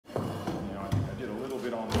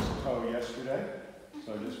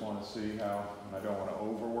So I just want to see how, and I don't want to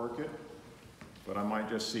overwork it, but I might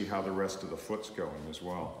just see how the rest of the foot's going as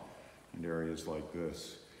well in areas like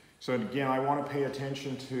this. So again, I want to pay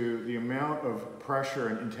attention to the amount of pressure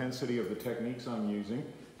and intensity of the techniques I'm using.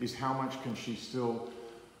 Is how much can she still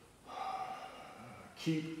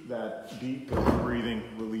keep that deep breathing,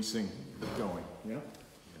 releasing going, yeah?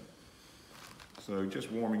 So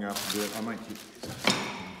just warming up a bit. I might keep these for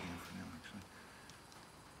now, actually.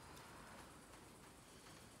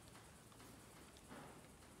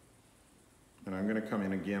 And I'm going to come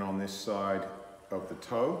in again on this side of the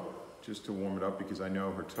toe, just to warm it up, because I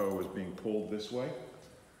know her toe is being pulled this way.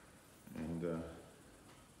 And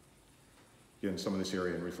again, some of this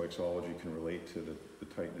area in reflexology can relate to the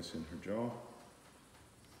tightness in her jaw.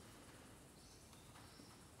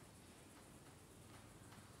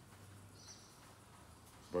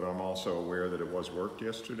 But I'm also aware that it was worked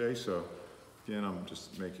yesterday, so again, I'm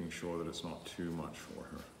just making sure that it's not too much for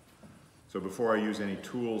her. So before I use any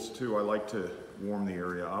tools too, I like to warm the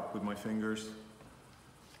area up with my fingers.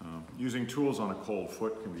 Using tools on a cold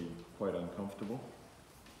foot can be quite uncomfortable.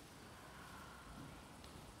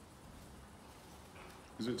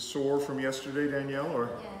 Is it sore from yesterday, Danielle, or?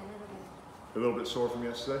 Yeah, A little bit sore from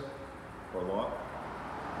yesterday, or a lot?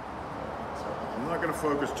 I'm not going to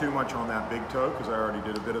focus too much on that big toe because I already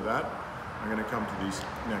did a bit of that. I'm going to come to these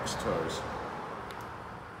next toes.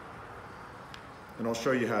 And I'll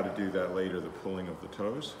show you how to do that later, the pulling of the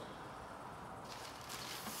toes.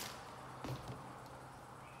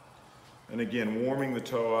 And again, warming the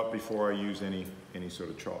toe up before I use any sort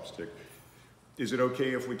of chopstick. Is it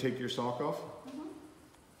okay if we take your sock off?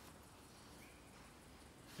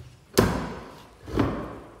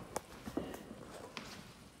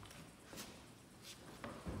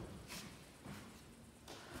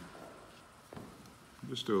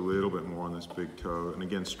 Just do a little bit more on this big toe, and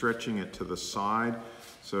again stretching it to the side.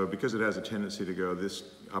 So because it has a tendency to go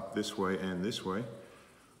up this way and this way,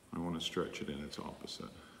 I want to stretch it in its opposite.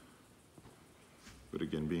 But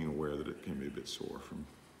again, being aware that it can be a bit sore from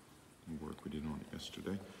the work we did on it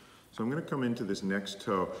yesterday. So I'm going to come into this next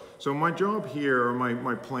toe. So my job here, or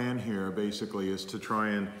my plan here basically, is to try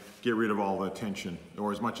and get rid of all the tension,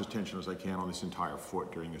 or as much as tension as I can on this entire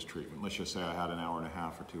foot during this treatment. Let's just say I had an hour and a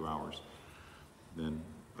half or 2 hours. Then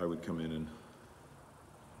I would come in and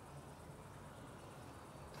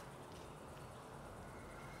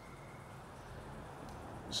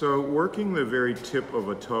so working the very tip of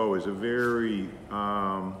a toe is a very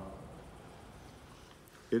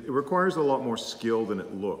it requires a lot more skill than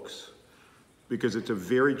it looks, because it's a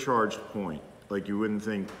very charged point. Like, you wouldn't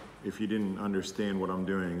think, if you didn't understand what I'm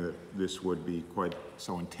doing, that this would be quite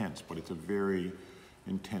so intense, but it's a very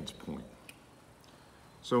intense point.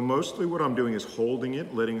 So mostly what I'm doing is holding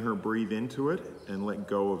it, letting her breathe into it, and let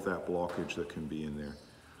go of that blockage that can be in there.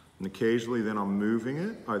 And occasionally then I'm moving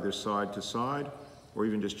it either side to side, or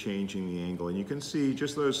even just changing the angle. And you can see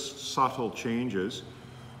just those subtle changes,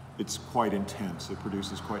 it's quite intense. It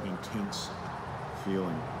produces quite an intense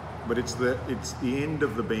feeling. But it's the end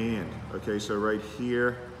of the band, okay? So right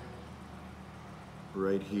here,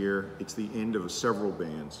 it's the end of several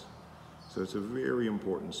bands. So it's a very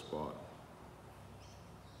important spot.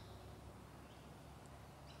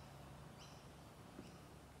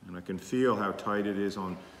 And I can feel how tight it is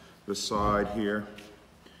on the side here.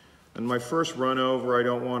 And my first run over, I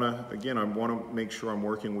don't want to, again, I want to make sure I'm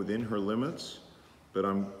working within her limits, but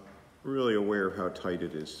I'm really aware of how tight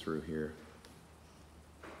it is through here.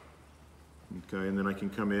 Okay, and then I can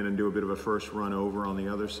come in and do a bit of a first run over on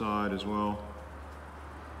the other side as well.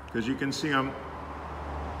 Because you can see I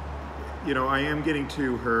am getting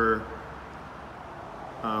to her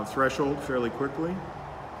threshold fairly quickly,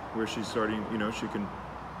 where she's starting, she can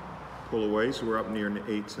pull away, so we're up near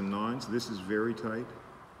 8s and 9s. This is very tight.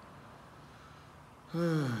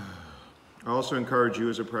 I also encourage you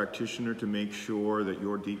as a practitioner to make sure that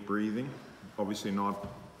you're deep breathing, obviously not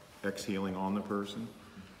exhaling on the person,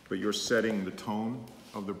 but you're setting the tone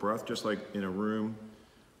of the breath. Just like in a room,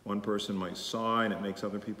 one person might sigh and it makes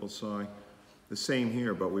other people sigh. The same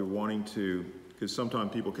here, but we're wanting to, because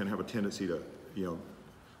sometimes people can have a tendency to,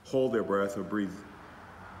 hold their breath or breathe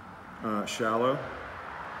shallow.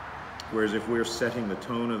 Whereas if we're setting the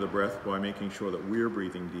tone of the breath by making sure that we're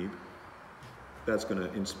breathing deep, that's going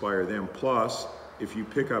to inspire them. Plus, if you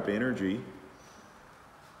pick up energy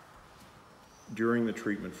during the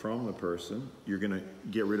treatment from the person, you're going to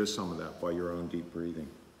get rid of some of that by your own deep breathing.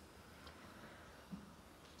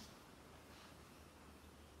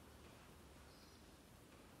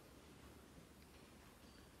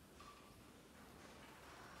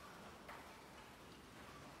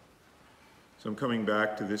 So I'm coming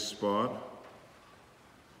back to this spot.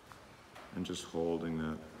 And just holding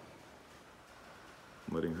that,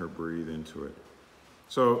 letting her breathe into it.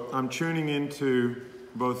 So I'm tuning into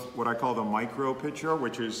both what I call the micro picture,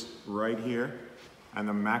 which is right here, and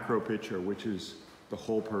the macro picture, which is the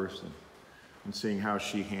whole person, and seeing how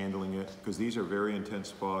she's handling it, because these are very intense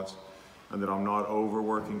spots, and that I'm not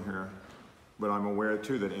overworking her, but I'm aware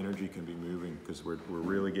too that energy can be moving, because we're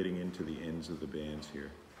really getting into the ends of the bands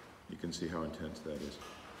here. You can see how intense that is.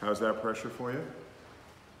 How's that pressure for you?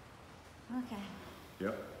 Okay.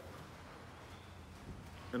 Yep.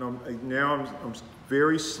 And I'm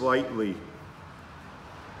very slightly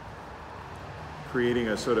creating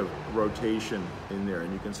a sort of rotation in there,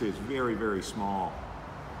 and you can see it's very, very small,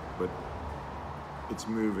 but it's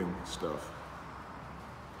moving stuff.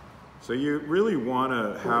 So you really want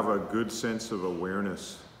to have a good sense of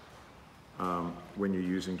awareness when you're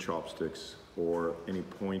using chopsticks or any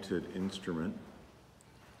pointed instrument.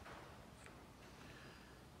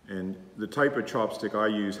 And the type of chopstick I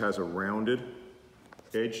use has a rounded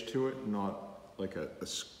edge to it, not like a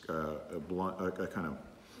kind of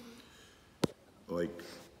like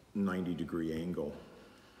 90-degree angle.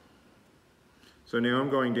 So now I'm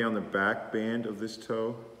going down the back band of this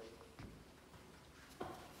toe.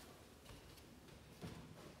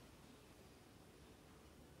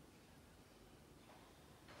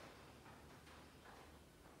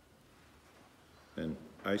 And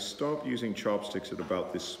I stopped using chopsticks at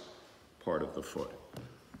about this part of the foot,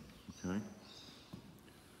 okay?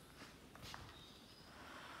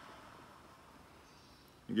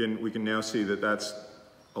 Again, we can now see that that's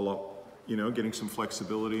a lot, you know, getting some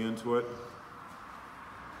flexibility into it.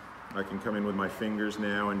 I can come in with my fingers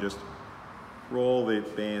now and just roll the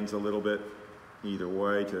bands a little bit either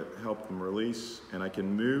way to help them release. And I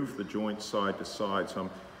can move the joint side to side. So I'm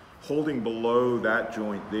holding below that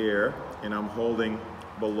joint there, and I'm holding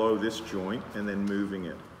below this joint and then moving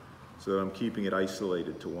it so that I'm keeping it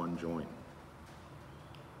isolated to one joint.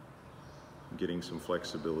 I'm getting some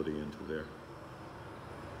flexibility into there.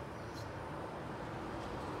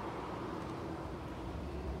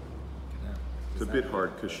 It's a bit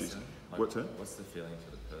hard because she's, like, what's that? What's the feeling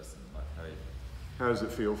for the person? Like how does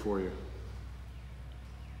it feel for you?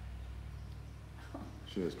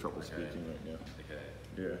 She has trouble speaking right now. Okay.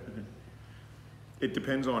 Yeah. It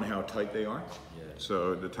depends on how tight they are. Yeah.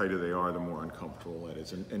 So the tighter they are, the more uncomfortable that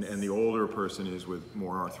is. And the older a person is with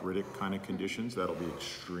more arthritic kind of conditions, that'll be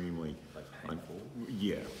extremely painful.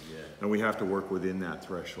 Yeah. And we have to work within that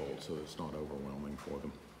threshold so it's not overwhelming for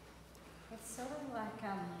them. It's sort of like,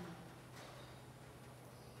 I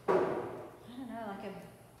don't know, like a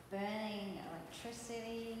burning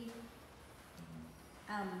electricity.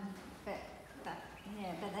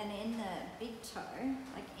 But then in the big toe,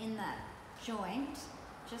 like in that joint,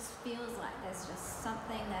 just feels like there's just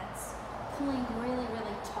something that's pulling really,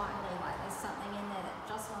 really tightly, like there's something in there that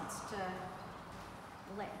just wants to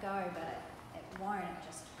let go, but it won't, it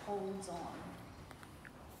just holds on.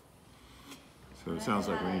 So it sounds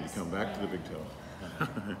like we need to come back to the big toe.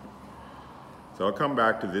 So I'll come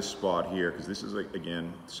back to this spot here, because this is, like,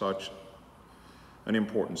 again, such an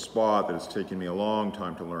important spot that it's taken me a long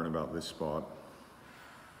time to learn about this spot.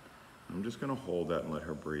 I'm just going to hold that and let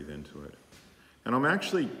her breathe into it. And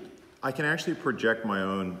I can actually project my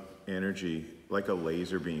own energy like a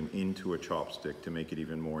laser beam into a chopstick to make it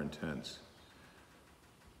even more intense.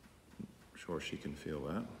 I'm sure she can feel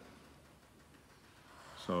that.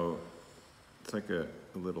 So it's like a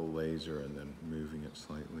little laser and then moving it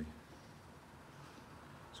slightly.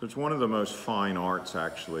 So it's one of the most fine arts,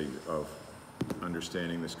 actually, of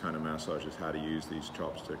understanding this kind of massage is how to use these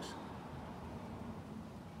chopsticks.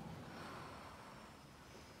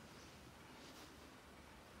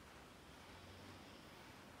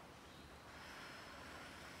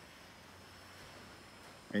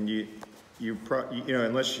 And you know,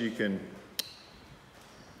 unless you can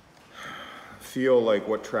feel like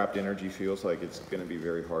what trapped energy feels like, it's going to be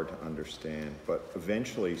very hard to understand. But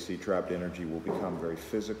eventually, see, trapped energy will become very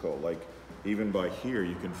physical. Like, even by here,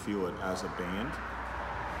 you can feel it as a band.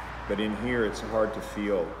 But in here, it's hard to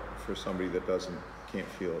feel for somebody that can't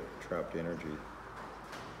feel trapped energy.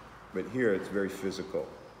 But here, it's very physical.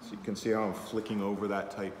 So you can see how I'm flicking over that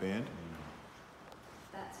tight band.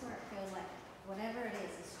 That's where it feels like whatever it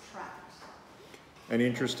is trapped. And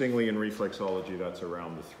interestingly, in reflexology, that's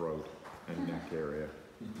around the throat and neck area.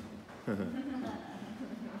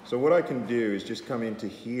 So what I can do is just come into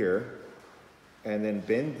here and then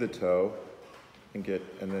bend the toe and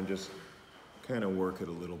then just kind of work it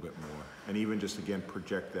a little bit more. And even just, again,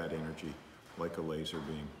 project that energy like a laser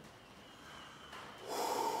beam.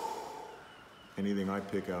 Anything I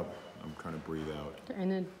pick up, I'm trying to breathe out. And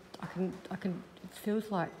then I can, it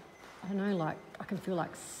feels like I don't know, like I can feel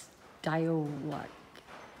like stale, like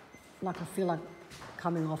I feel like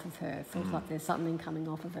coming off of her. It feels like there's something coming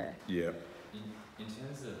off of her. Yeah. In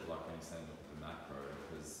terms of like when you're saying the macro,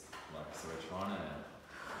 because like so we're trying to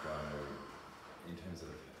go in terms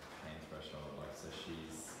of pain threshold, like so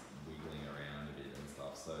she's wiggling around a bit and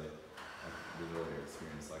stuff. So like with all your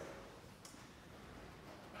experience, like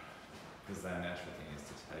because our natural thing is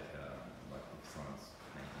to take her, like if someone's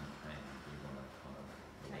pain, you want to kind of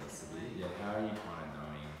release a bit. Yeah, how are you kind of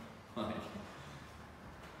knowing, like,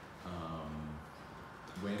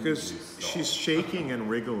 when Because you stop? she's shaking and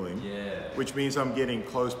wriggling, Yeah. which means I'm getting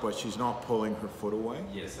close, but she's not pulling her foot away.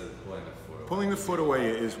 Yeah, so pulling the foot away. Pulling the foot away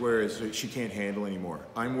is where she can't handle anymore.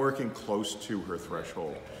 I'm working close to her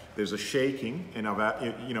threshold. There's a shaking, and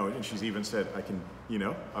and she's even said, I can,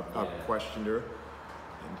 I've questioned her.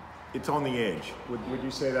 And it's on the edge. Would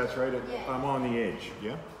you say that's right? Yeah. I'm on the edge,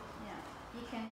 yeah?